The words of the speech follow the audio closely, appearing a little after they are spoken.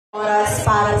Oras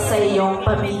para sa iyong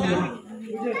pamilya.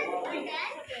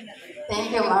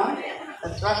 Thank you, ma'am.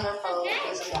 That's wonderful.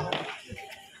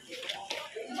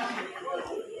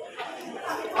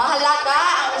 Mahalaga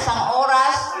ang isang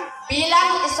oras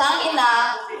bilang isang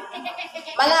ina.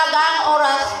 Mahalaga ang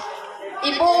oras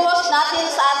ibuhos natin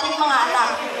sa ating mga anak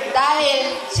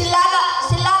dahil sila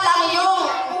lang yung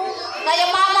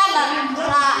kayamanan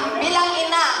sa bilang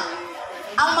ina.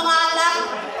 Ang mga anak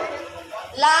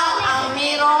lang ang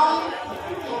mayroong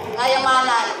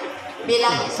kayamanan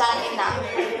bilang isang ina.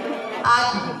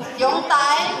 At yung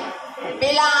time,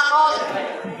 bilang ako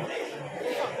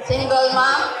single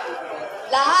mom,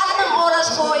 lahat ng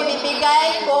oras ko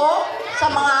ibibigay ko sa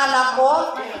mga anak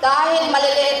ko dahil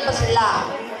maliliit pa sila.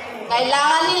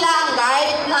 Kailangan nila ang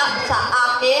guide na sa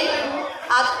akin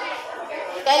at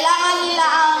kailangan nila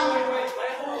ang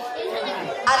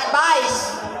advice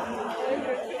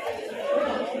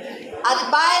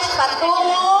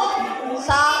patungo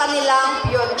sa kanilang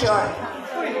future.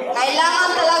 Kailangan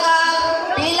talaga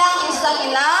bilang isang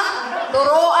ina,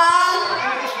 turuan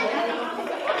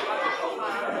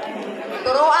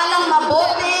ng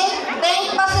mabuti,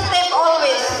 think positive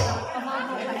always.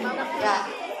 Yeah.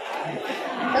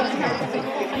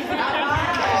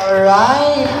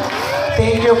 Alright.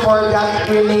 Thank you for that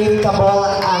relatable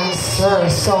answer.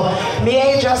 So, may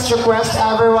I just request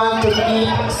everyone to keep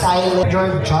silent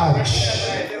your judge.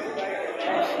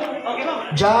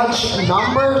 Judge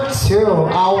number 2,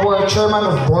 our chairman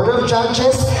of board of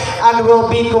judges, and will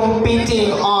be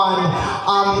competing on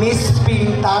Miss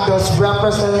Pintados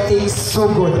representing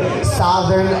Sugod,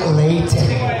 Southern Leyte.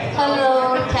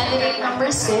 Hello, candidate number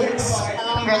 6.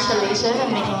 Congratulations on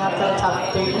making up to the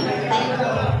top 3. Thank you.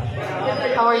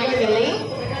 How are you feeling?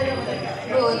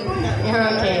 Good. You're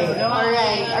okay.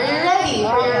 Alright. Are you ready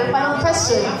for your final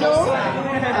question?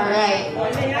 Alright.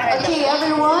 Okay,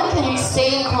 everyone, can you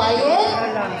stay quiet?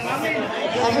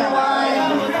 Everyone.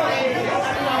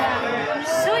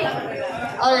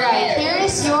 Alright, here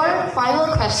is your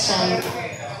final question.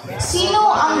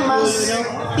 Sino ang mas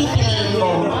pipiliin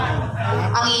mo?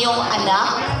 Ang iyong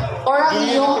anak or ang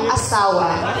iyong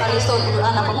asawa?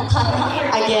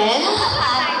 Again?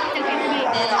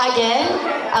 Again?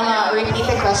 Repeat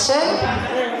the question.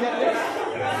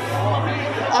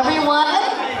 Everyone,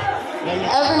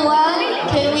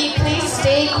 can we please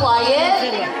stay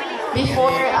quiet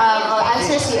before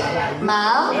answers you,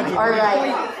 ma'am?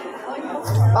 Alright.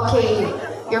 Okay,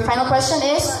 your final question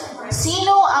is,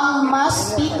 sino ang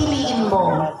mas pipiliin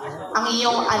mo? Ang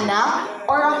iyong anak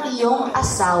or ang iyong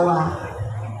asawa?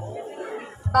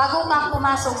 Bago ka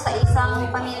pumasok sa isang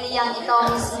pamilyang ikaw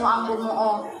mismo ang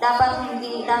bumuo, dapat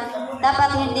hindi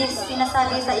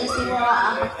sinasabi sa isip mo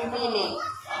ang pagpipili.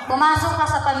 Pumasok ka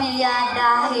sa pamilya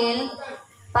dahil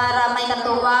para may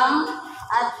katuwang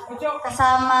at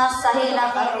kasama sa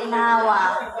hirap at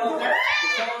ginawa.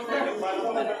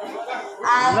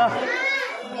 At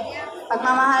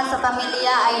pagmamahal sa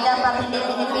pamilya ay dapat hindi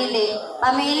pinipili.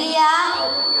 Pamilya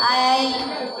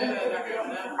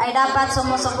ay dapat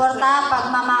sumusuporta,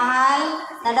 pagmamahal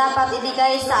na dapat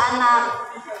ibigay sa anak.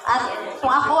 At kung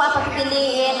ako ang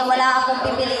pagpiliin, wala akong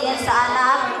pipiliin sa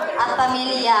anak at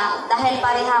pamilya dahil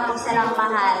pareha ko silang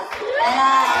mahal. Thank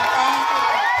you.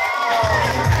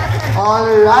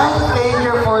 Alright, thank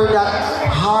you for that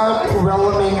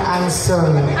heartwarming answer.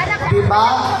 Diba?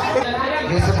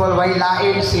 Visible way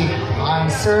lain si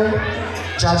answer.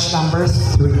 Judge number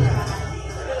 3.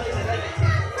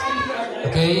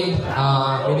 Okay,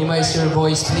 minimize your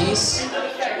voice please.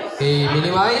 Okay,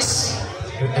 minimize.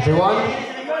 Everyone.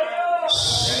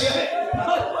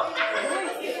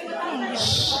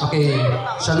 Okay,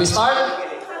 shall we start?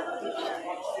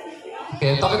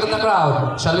 Okay, talking to the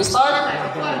crowd. Shall we start?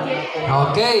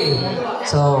 Okay,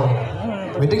 so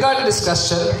with regard to this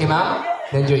question, okay ma'am,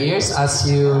 bend your ears as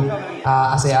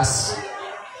I ask.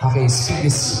 Okay, speak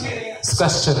this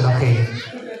question, okay.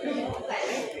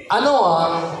 Ano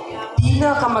ang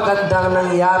pinakamagandang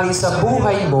nangyari sa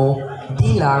buhay mo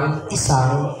bilang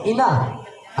isang ina?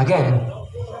 Again,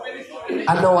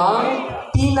 ano ang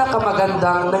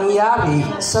pinakamagandang nangyari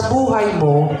sa buhay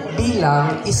mo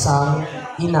bilang isang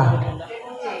ina?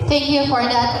 Thank you for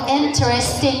that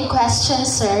interesting question,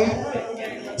 sir.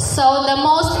 So the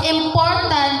most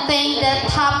important thing that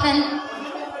happened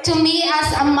to me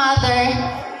as a mother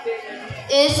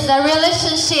is the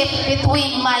relationship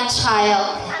between my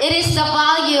child. It is the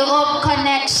value of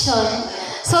connection.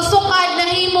 So sukad na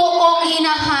himo kong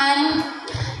inahan,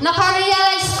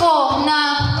 nakarealize ko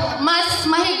na mas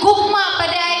mahigugma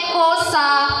paday ko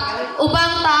sa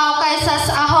ubang tao kaysa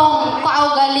sa ahong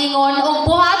kaugalingon ug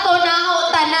buhaton na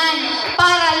tanan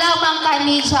para lamang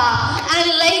kami siya. And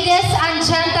ladies and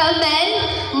gentlemen,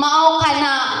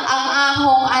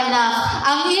 anak,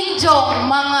 ang inyong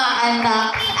mga anak.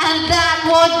 And that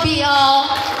would be all.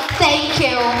 Thank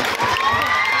you.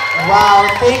 Wow,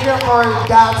 thank you for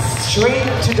that straight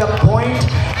to the point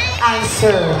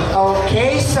answer.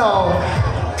 Okay, so,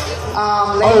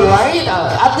 Alright,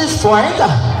 at this point,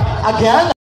 again,